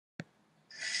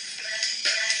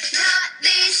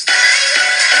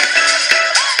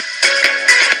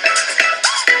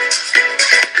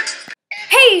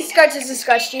Scratch is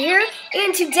Scratchy here,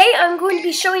 and today I'm going to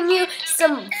be showing you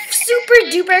some super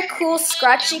duper cool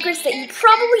Scratch secrets that you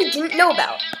probably didn't know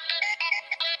about.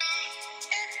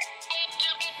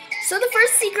 So the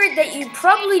first secret that you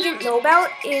probably didn't know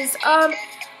about is,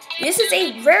 this is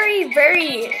a very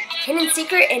hidden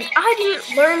secret, and I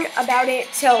didn't learn about it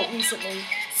till recently.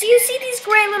 So you see these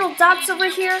gray little dots over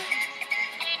here?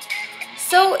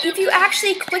 So if you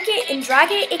actually click it and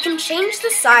drag it, it can change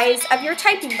the size of your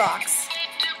typing box.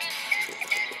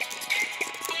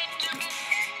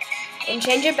 And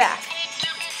change it back.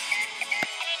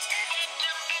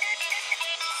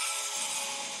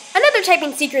 Another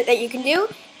typing secret that you can do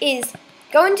is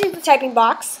go into the typing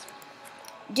box,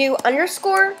 do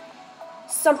underscore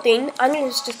something. I'm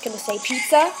just going to say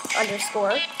pizza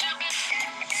underscore.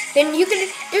 Then you can,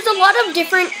 there's a lot of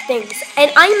different things,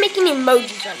 and I'm making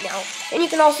emojis right now. And you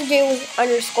can also do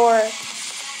underscore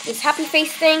this happy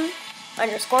face thing,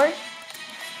 underscore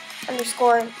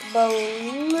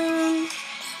balloon,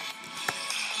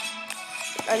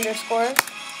 underscore,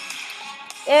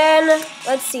 and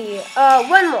let's see,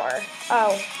 one more.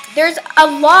 Oh, there's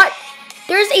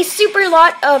a super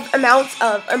lot of amounts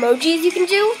of emojis you can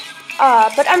do,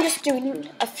 but I'm just doing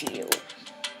a few.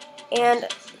 And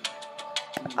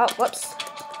oh, whoops.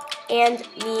 And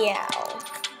meow.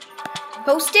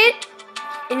 Post it,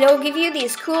 and it'll give you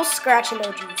these cool scratch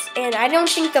emojis. And I don't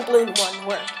think the balloon one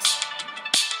works.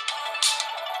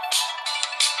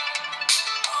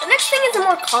 The next thing is a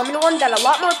more common one that a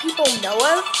lot more people know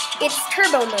of. It's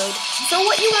turbo mode. So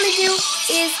what you want to do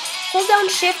is hold down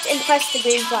shift and press the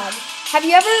green flag. Have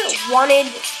you ever wanted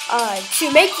to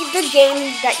make the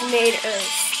game that you made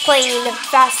playing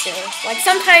faster? Like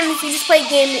sometimes you just play a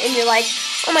game and you're like,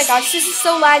 oh my gosh, this is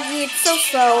so laggy, it's so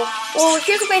slow. Well,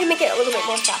 here's a way to make it a little bit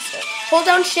more faster. Hold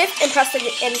down shift and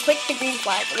click the green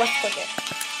flag. Left click it.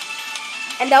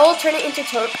 And that will turn it into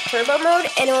turbo mode,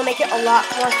 and it will make it a lot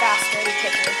more faster and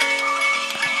quicker.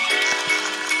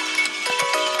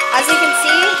 As you can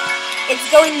see, it's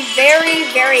going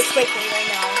very quickly right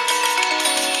now.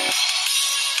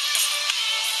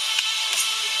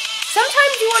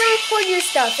 Sometimes you want to record your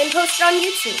stuff and post it on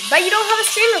YouTube, but you don't have a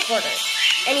screen recorder,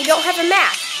 and you don't have a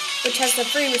Mac, which has the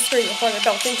free screen recorder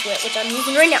built into it, which I'm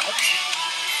using right now.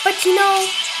 But you know,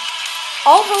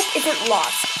 all hope isn't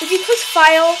lost. If you click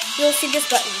File, you'll see this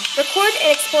button, Record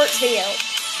and Export Video.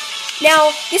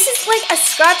 Now, this is like a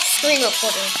Scratch screen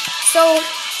recorder, so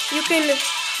you can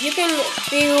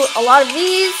do a lot of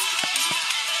these,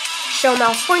 show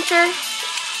mouse pointer,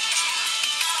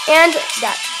 and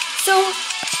that. So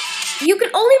you can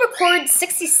only record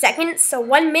 60 seconds, so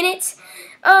 1 minute.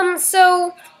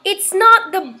 So it's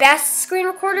not the best screen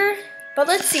recorder, but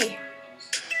let's see.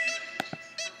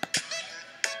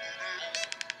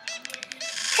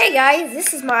 Hey guys,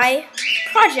 this is my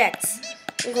project.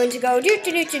 I'm going to go do.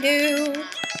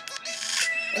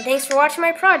 And thanks for watching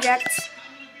my project.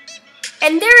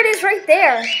 And there it is right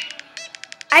there.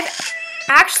 I've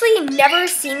actually never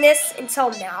seen this until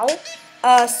now.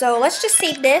 So let's just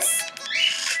save this.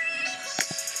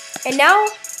 And now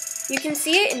you can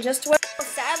see it in just one.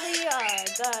 Sadly,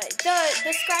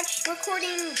 the Scratch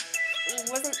recording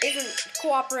isn't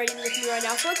cooperating with me right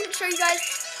now, so I couldn't show you guys.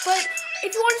 But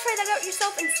if you want to try that out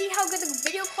yourself and see how good the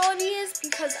video quality is,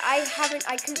 because I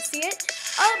couldn't see it,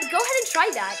 go ahead and try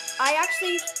that. I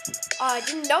actually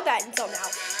didn't know that until now.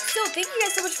 So thank you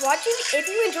guys so much for watching. If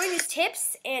you enjoyed these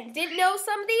tips and didn't know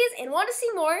some of these and want to see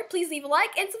more, please leave a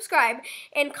like and subscribe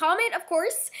and comment, of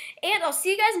course. And I'll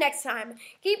see you guys next time.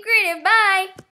 Keep creative. Bye.